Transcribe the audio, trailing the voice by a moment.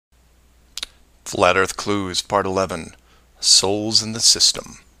Flat Earth Clues, Part 11, Souls in the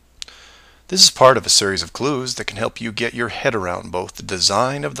System. This is part of a series of clues that can help you get your head around both the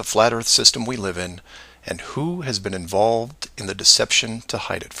design of the flat Earth system we live in and who has been involved in the deception to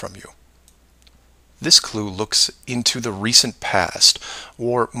hide it from you. This clue looks into the recent past,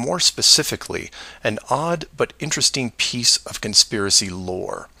 or more specifically, an odd but interesting piece of conspiracy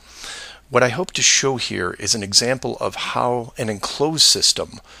lore. What I hope to show here is an example of how an enclosed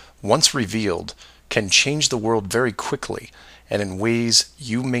system, once revealed, can change the world very quickly and in ways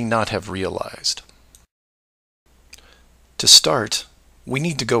you may not have realized. To start, we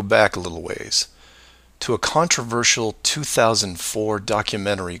need to go back a little ways to a controversial 2004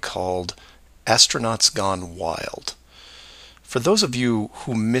 documentary called Astronauts Gone Wild. For those of you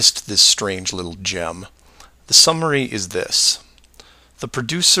who missed this strange little gem, the summary is this. The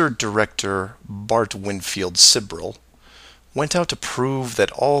producer-director Bart Winfield Sibrel went out to prove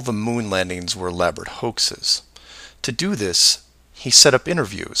that all the moon landings were elaborate hoaxes. To do this, he set up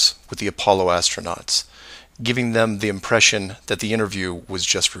interviews with the Apollo astronauts, giving them the impression that the interview was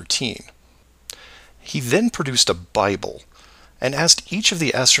just routine. He then produced a Bible and asked each of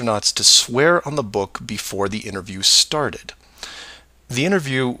the astronauts to swear on the book before the interview started. The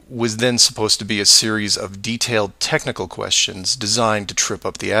interview was then supposed to be a series of detailed technical questions designed to trip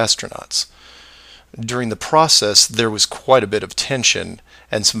up the astronauts. During the process, there was quite a bit of tension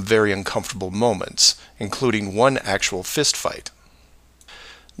and some very uncomfortable moments, including one actual fist fight.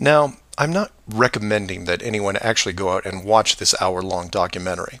 Now, I'm not recommending that anyone actually go out and watch this hour-long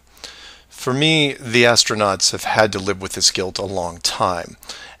documentary. For me, the astronauts have had to live with this guilt a long time,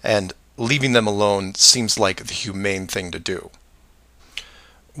 and leaving them alone seems like the humane thing to do.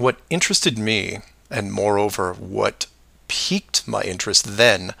 What interested me, and moreover what piqued my interest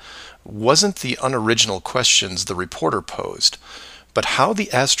then, wasn't the unoriginal questions the reporter posed, but how the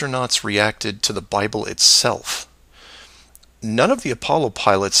astronauts reacted to the Bible itself. None of the Apollo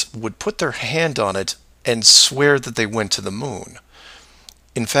pilots would put their hand on it and swear that they went to the moon.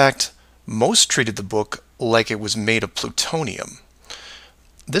 In fact, most treated the book like it was made of plutonium.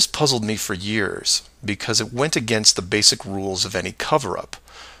 This puzzled me for years because it went against the basic rules of any cover-up,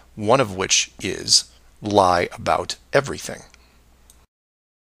 one of which is lie about everything.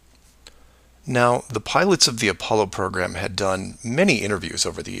 Now, the pilots of the Apollo program had done many interviews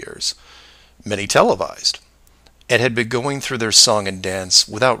over the years, many televised, and had been going through their song and dance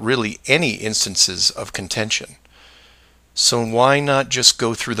without really any instances of contention. So why not just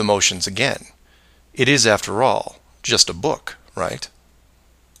go through the motions again? It is, after all, just a book, right?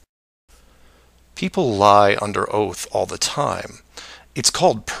 People lie under oath all the time. It's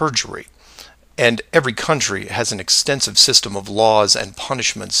called perjury, and every country has an extensive system of laws and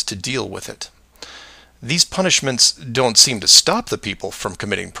punishments to deal with it. These punishments don't seem to stop the people from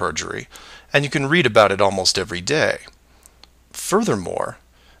committing perjury, and you can read about it almost every day. Furthermore,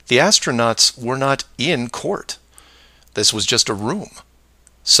 the astronauts were not in court. This was just a room,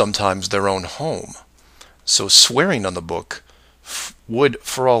 sometimes their own home. So swearing on the book would,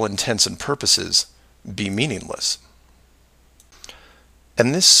 for all intents and purposes, be meaningless.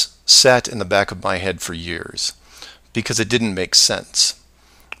 And this sat in the back of my head for years, because it didn't make sense.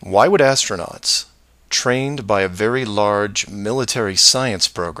 Why would astronauts, trained by a very large military science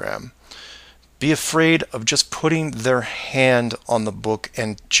program, be afraid of just putting their hand on the book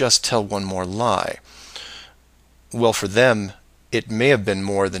and just tell one more lie? Well, for them, it may have been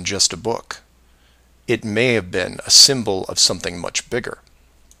more than just a book. It may have been a symbol of something much bigger.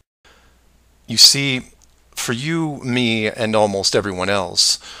 You see, for you, me, and almost everyone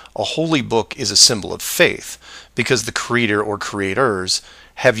else, a holy book is a symbol of faith, because the creator or creators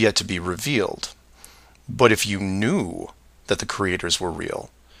have yet to be revealed. But if you knew that the creators were real,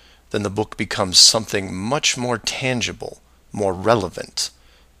 then the book becomes something much more tangible, more relevant,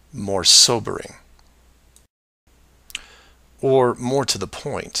 more sobering. Or more to the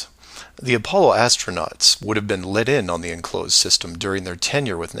point, the Apollo astronauts would have been let in on the enclosed system during their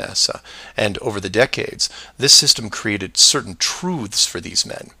tenure with NASA, and over the decades, this system created certain truths for these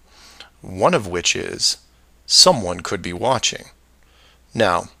men, one of which is, someone could be watching.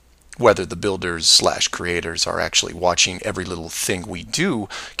 Now, whether the builders/creators are actually watching every little thing we do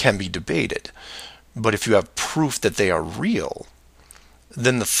can be debated, but if you have proof that they are real,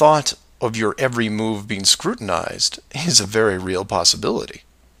 then the thought of your every move being scrutinized is a very real possibility.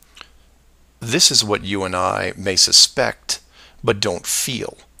 This is what you and I may suspect, but don't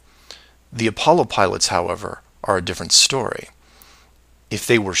feel. The Apollo pilots, however, are a different story. If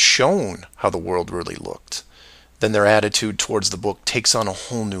they were shown how the world really looked, then their attitude towards the book takes on a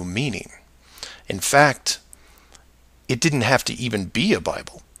whole new meaning. In fact, it didn't have to even be a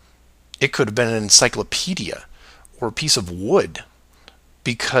Bible. It could have been an encyclopedia or a piece of wood,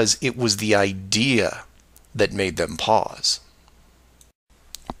 because it was the idea that made them pause.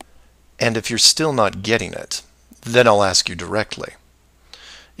 And if you're still not getting it, then I'll ask you directly.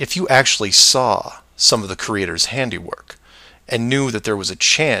 If you actually saw some of the creator's handiwork and knew that there was a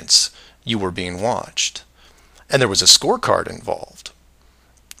chance you were being watched, and there was a scorecard involved,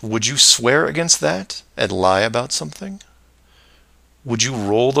 would you swear against that and lie about something? Would you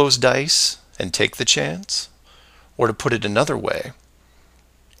roll those dice and take the chance? Or to put it another way,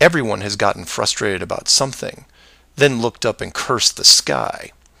 everyone has gotten frustrated about something, then looked up and cursed the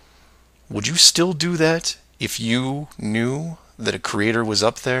sky. Would you still do that if you knew that a creator was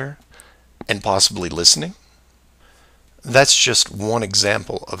up there and possibly listening? That's just one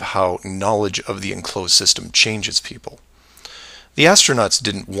example of how knowledge of the enclosed system changes people. The astronauts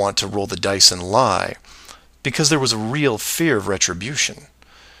didn't want to roll the dice and lie because there was a real fear of retribution.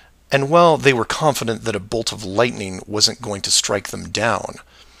 And while they were confident that a bolt of lightning wasn't going to strike them down,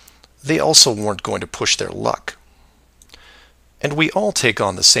 they also weren't going to push their luck. And we all take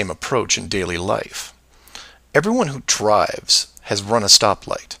on the same approach in daily life. Everyone who drives has run a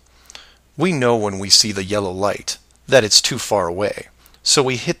stoplight. We know when we see the yellow light that it's too far away, so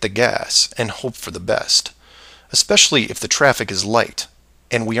we hit the gas and hope for the best, especially if the traffic is light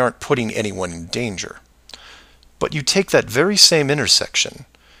and we aren't putting anyone in danger. But you take that very same intersection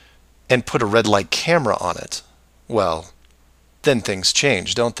and put a red light camera on it, well, then things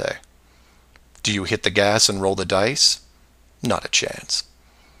change, don't they? Do you hit the gas and roll the dice? Not a chance.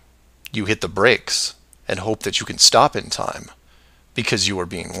 You hit the brakes and hope that you can stop in time because you are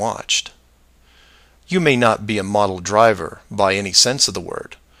being watched. You may not be a model driver by any sense of the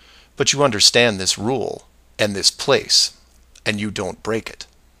word, but you understand this rule and this place, and you don't break it.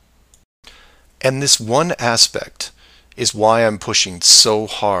 And this one aspect is why I'm pushing so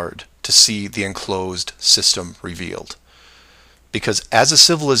hard to see the enclosed system revealed. Because as a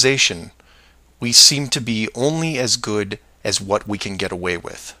civilization, we seem to be only as good as what we can get away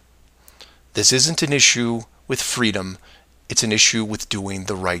with. This isn't an issue with freedom, it's an issue with doing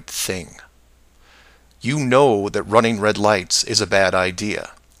the right thing. You know that running red lights is a bad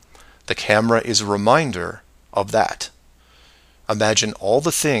idea. The camera is a reminder of that. Imagine all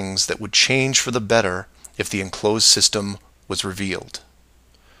the things that would change for the better if the enclosed system was revealed.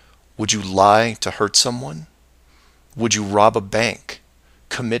 Would you lie to hurt someone? Would you rob a bank,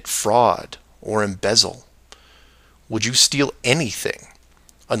 commit fraud, or embezzle? Would you steal anything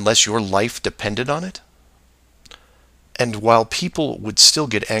unless your life depended on it? And while people would still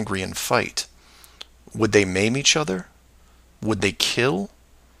get angry and fight, would they maim each other? Would they kill?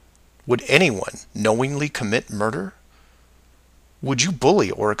 Would anyone knowingly commit murder? Would you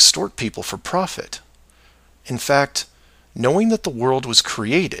bully or extort people for profit? In fact, knowing that the world was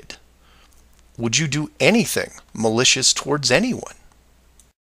created, would you do anything malicious towards anyone?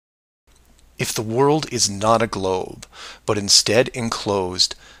 If the world is not a globe, but instead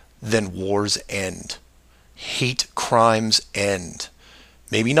enclosed, then wars end. Hate crimes end.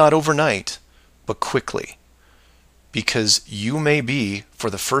 Maybe not overnight, but quickly. Because you may be, for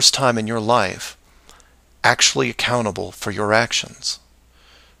the first time in your life, actually accountable for your actions.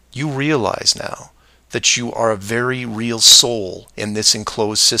 You realize now that you are a very real soul in this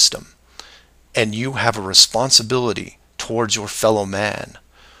enclosed system, and you have a responsibility towards your fellow man,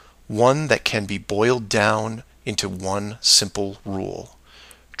 one that can be boiled down into one simple rule: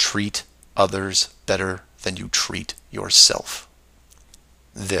 treat others better than you treat yourself.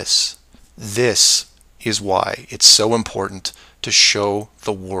 This is why it's so important to show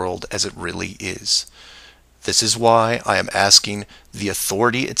the world as it really is. This is why I am asking the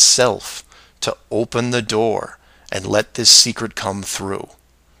authority itself to open the door and let this secret come through.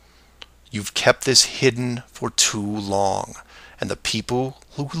 You've kept this hidden for too long, and the people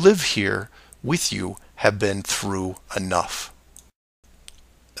who live here with you have been through enough.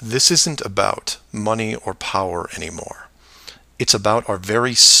 This isn't about money or power anymore. It's about our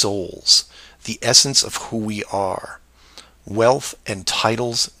very souls, the essence of who we are. Wealth and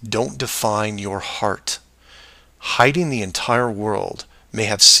titles don't define your heart. Hiding the entire world may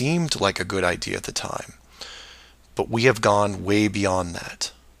have seemed like a good idea at the time, but we have gone way beyond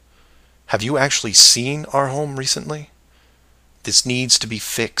that. Have you actually seen our home recently? This needs to be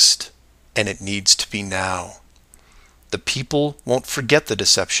fixed, and it needs to be now. The people won't forget the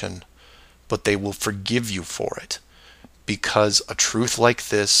deception, but they will forgive you for it, because a truth like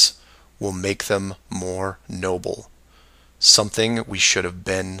this will make them more noble, something we should have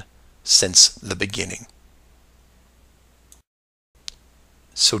been since the beginning.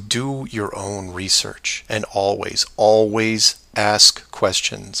 So do your own research, and always ask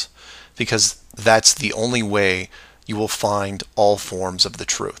questions. because that's the only way you will find all forms of the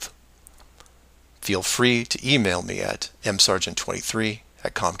truth. Feel free to email me at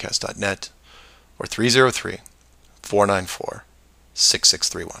msargent23@comcast.net or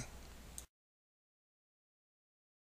 303-494-6631.